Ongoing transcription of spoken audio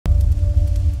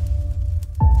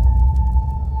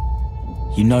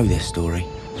You know this story.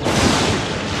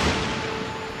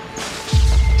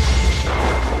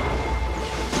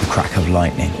 The crack of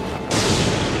lightning.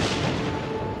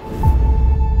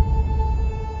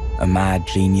 A mad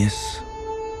genius.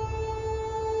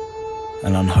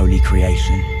 An unholy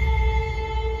creation.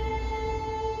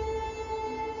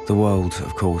 The world,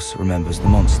 of course, remembers the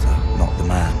monster, not the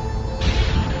man.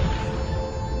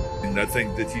 And I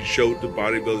think that he showed the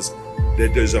bodybuilders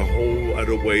that there's a whole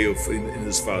other way of, in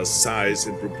as far as size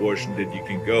and proportion, that you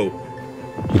can go.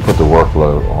 He put the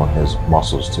workload on his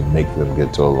muscles to make them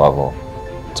get to a level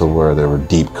to where there were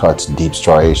deep cuts, deep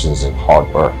striations, and hard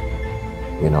work.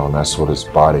 You know, and that's what his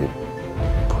body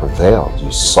prevailed. You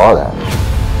saw that.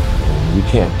 And you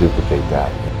can't duplicate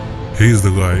that. He's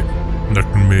the guy that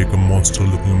can make a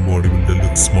monster-looking bodybuilder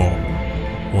look small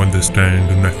when they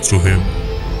stand next to him.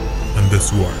 And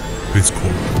that's why he's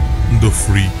called the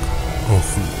freak of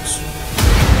freaks.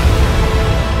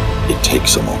 It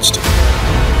takes a monster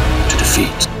to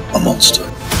defeat a monster.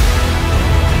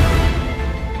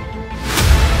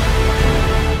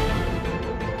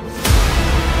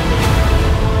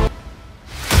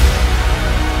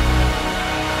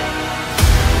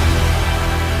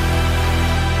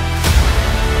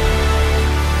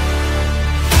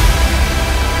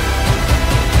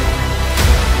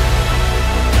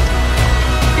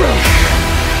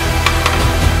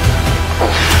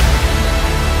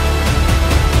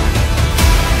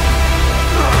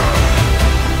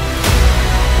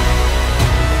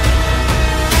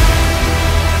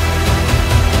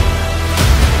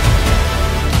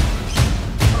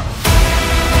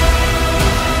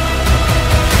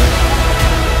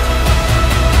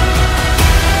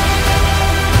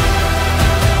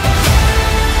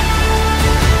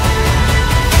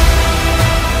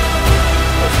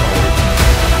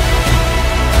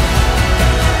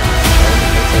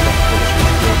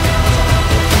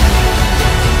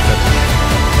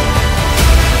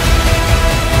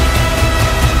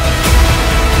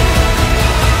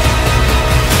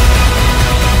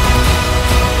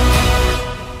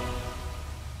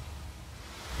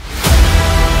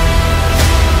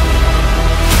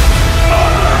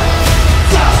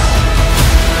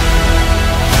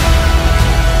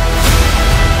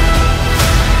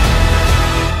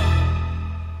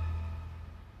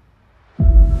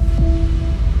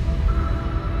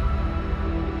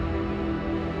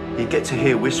 You get to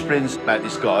hear whisperings about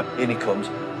this guy, in he comes,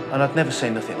 and I'd never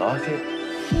seen nothing like it.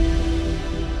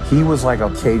 He was like a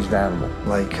caged animal.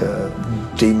 Like a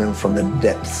demon from the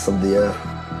depths of the earth.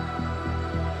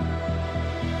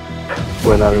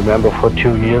 When I remember for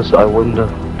 2 years I won the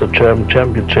German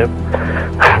championship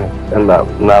and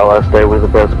now I stay with the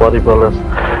best bodybuilders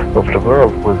of the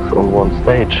world on one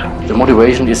stage. The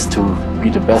motivation is to be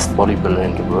the best bodybuilder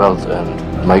in the world,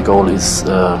 and my goal is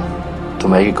to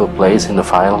make a good place in the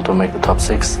final, to make the top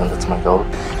 6, and that's my goal.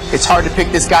 It's hard to pick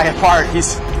this guy apart.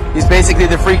 He's basically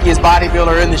the freakiest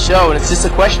bodybuilder in the show, and it's just a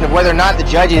question of whether or not the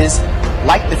judges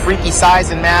like the freaky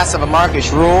size and mass of a Markus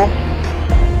Ruhl.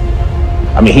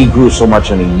 I mean, he grew so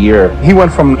much in a year. He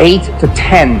went from 8 to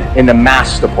 10 in the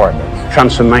mass department.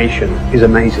 Transformation is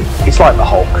amazing. It's like the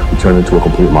Hulk. He turned into a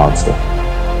complete monster.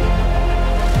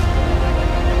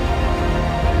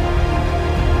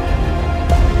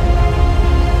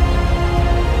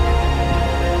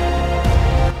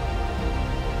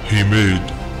 He made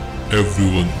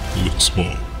everyone look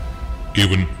small,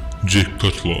 even Jake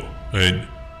Cutler and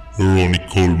Ronnie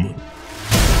Coleman.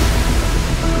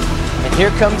 And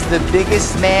here comes the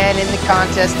biggest man in the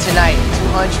contest tonight,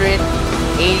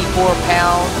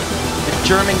 284-pound, the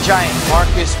German giant,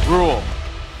 Markus Ruhl.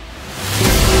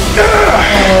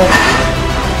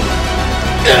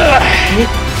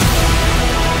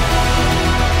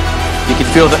 You can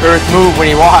feel the earth move when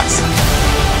he walks.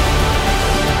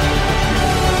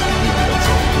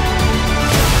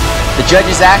 The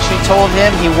judges actually told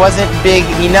him he wasn't big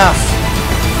enough.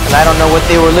 And I don't know what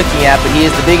they were looking at, but he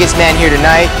is the biggest man here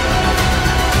tonight.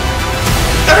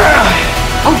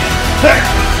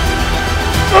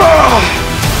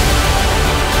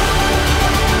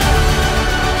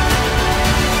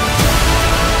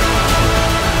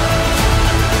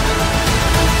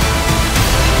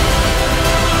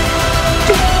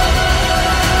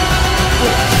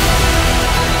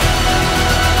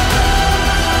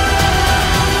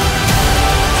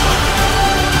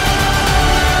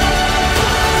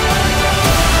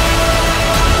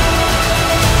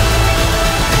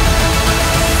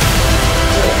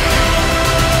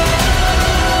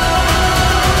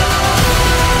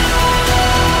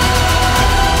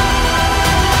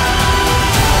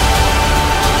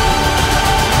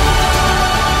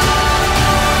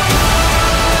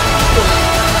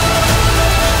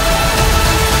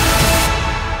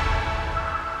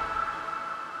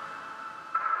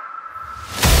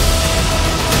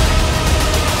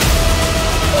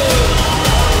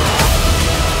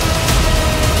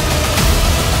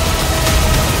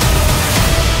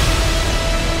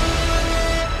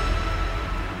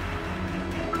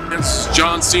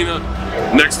 John Cena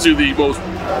next to the most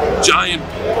giant,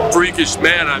 freakish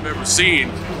man I've ever seen.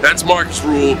 That's Markus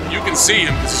Ruhl. You can see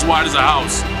him. This is wide as a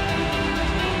house.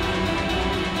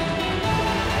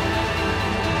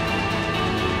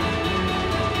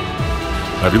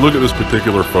 Now, if you look at this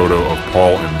particular photo of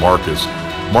Paul and Markus,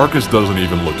 Markus doesn't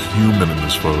even look human in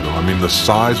this photo. I mean, the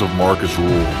size of Markus Ruhl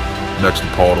next to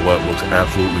Paul Dillette looks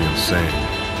absolutely insane.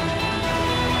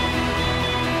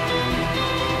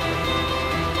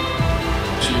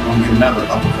 Can Melvin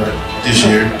uppercut this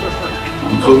year,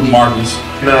 including Markus.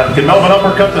 Can Melvin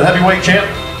uppercut the heavyweight champ?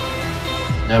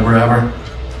 Never ever.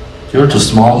 You're too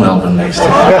small, Melvin, next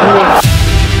time.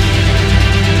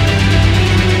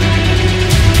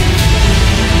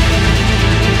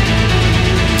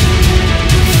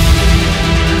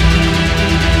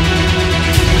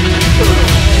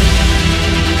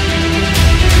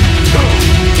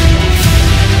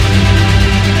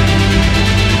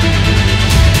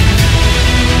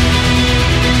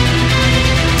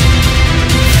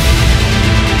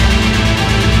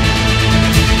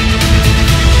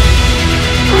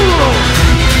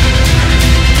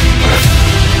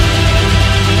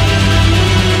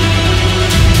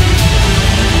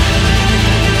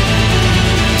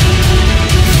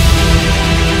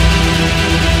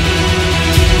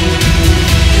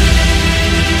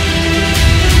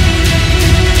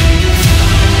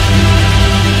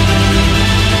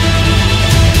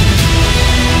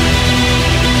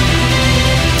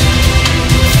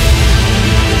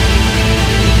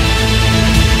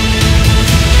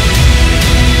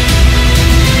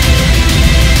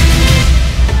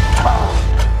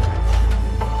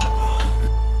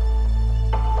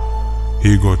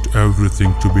 He got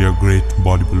everything to be a great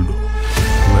bodybuilder,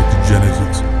 like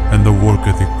genetics and the work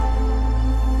ethic.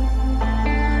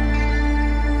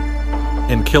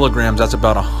 In kilograms, that's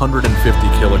about 150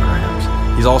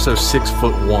 kilograms. He's also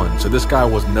 6'1", so this guy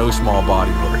was no small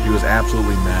bodybuilder. He was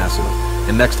absolutely massive.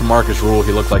 And next to Markus Ruhl,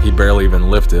 he looked like he barely even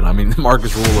lifted. I mean,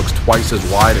 Markus Ruhl looks twice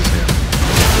as wide as him.